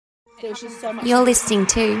You're listening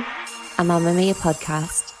to a Mamma Mia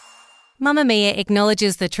podcast. Mamma Mia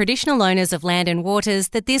acknowledges the traditional owners of land and waters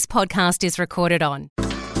that this podcast is recorded on.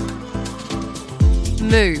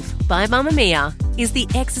 Move by Mamma Mia is the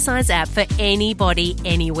exercise app for anybody,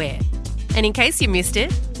 anywhere. And in case you missed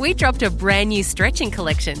it, we dropped a brand new stretching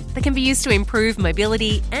collection that can be used to improve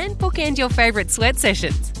mobility and bookend your favourite sweat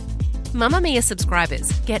sessions. Mamma Mia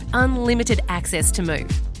subscribers get unlimited access to Move,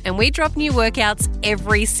 and we drop new workouts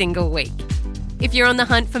every single week. If you're on the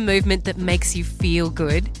hunt for movement that makes you feel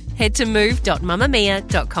good, head to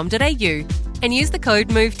move.mamamia.com.au and use the code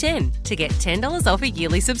MOVE10 to get $10 off a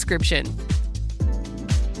yearly subscription.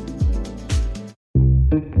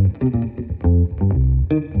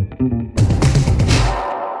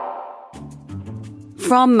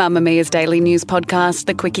 From Mamma Mia's daily news podcast,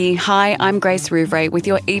 The Quickie, hi, I'm Grace Rouvray with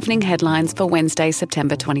your evening headlines for Wednesday,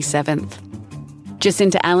 September 27th.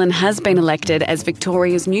 Jacinta Allen has been elected as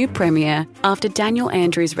Victoria's new Premier after Daniel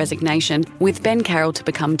Andrews' resignation, with Ben Carroll to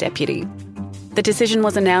become Deputy. The decision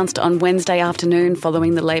was announced on Wednesday afternoon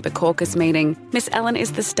following the Labor caucus meeting. Miss Allen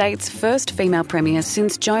is the state's first female Premier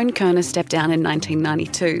since Joan Kirner stepped down in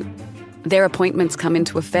 1992. Their appointments come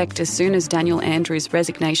into effect as soon as Daniel Andrews'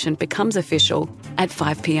 resignation becomes official at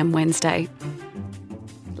 5 p.m. Wednesday.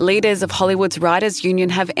 Leaders of Hollywood's Writers' Union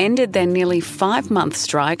have ended their nearly 5-month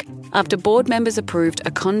strike after board members approved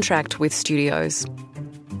a contract with studios.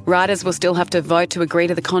 Writers will still have to vote to agree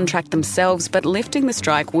to the contract themselves, but lifting the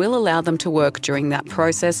strike will allow them to work during that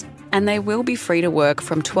process, and they will be free to work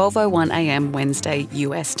from 12:01 a.m. Wednesday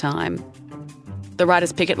US time. The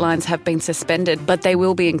writers' picket lines have been suspended, but they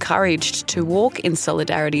will be encouraged to walk in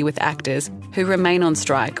solidarity with actors who remain on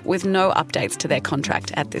strike, with no updates to their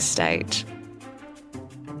contract at this stage.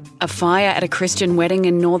 A fire at a Christian wedding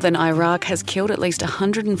in northern Iraq has killed at least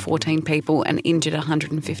 114 people and injured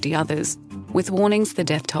 150 others, with warnings the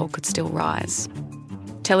death toll could still rise.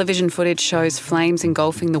 Television footage shows flames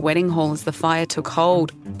engulfing the wedding hall as the fire took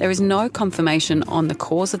hold. There is no confirmation on the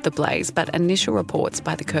cause of the blaze, but initial reports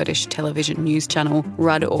by the Kurdish television news channel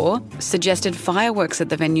Rud-Or suggested fireworks at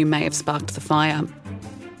the venue may have sparked the fire.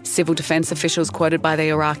 Civil defence officials quoted by the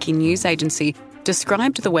Iraqi news agency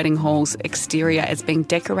described the wedding hall's exterior as being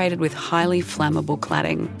decorated with highly flammable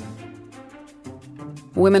cladding.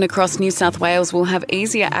 Women across New South Wales will have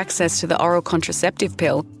easier access to the oral contraceptive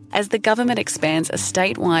pill as the government expands a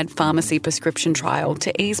statewide pharmacy prescription trial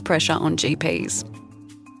to ease pressure on GPs.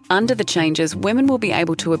 Under the changes, women will be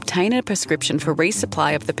able to obtain a prescription for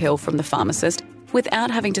resupply of the pill from the pharmacist without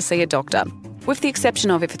having to see a doctor, with the exception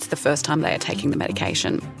of if it's the first time they are taking the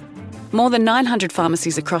medication. More than 900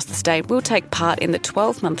 pharmacies across the state will take part in the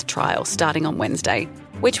 12-month trial starting on Wednesday,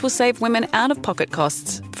 which will save women out-of-pocket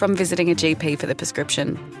costs from visiting a GP for the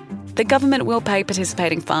prescription. The government will pay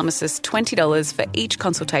participating pharmacists $20 for each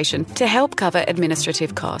consultation to help cover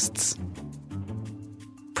administrative costs.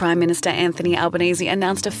 Prime Minister Anthony Albanese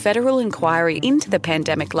announced a federal inquiry into the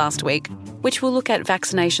pandemic last week, which will look at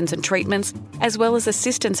vaccinations and treatments, as well as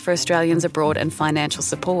assistance for Australians abroad and financial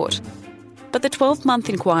support. But the 12-month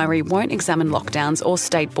inquiry won't examine lockdowns or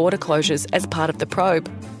state border closures as part of the probe,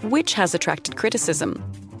 which has attracted criticism.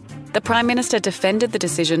 The Prime Minister defended the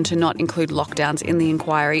decision to not include lockdowns in the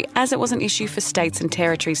inquiry as it was an issue for states and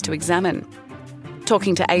territories to examine.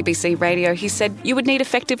 Talking to ABC Radio, he said you would need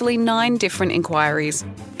effectively 9 different inquiries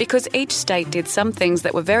because each state did some things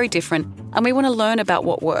that were very different, and we want to learn about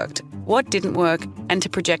what worked, what didn't work, and to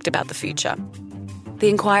project about the future. The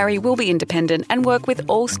inquiry will be independent and work with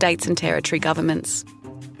all states and territory governments.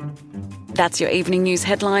 That's your evening news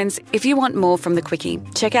headlines. If you want more from The Quickie,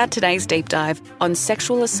 check out today's deep dive on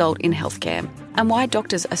sexual assault in healthcare and why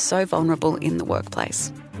doctors are so vulnerable in the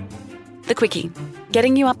workplace. The Quickie,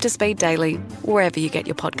 getting you up to speed daily wherever you get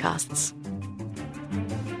your podcasts.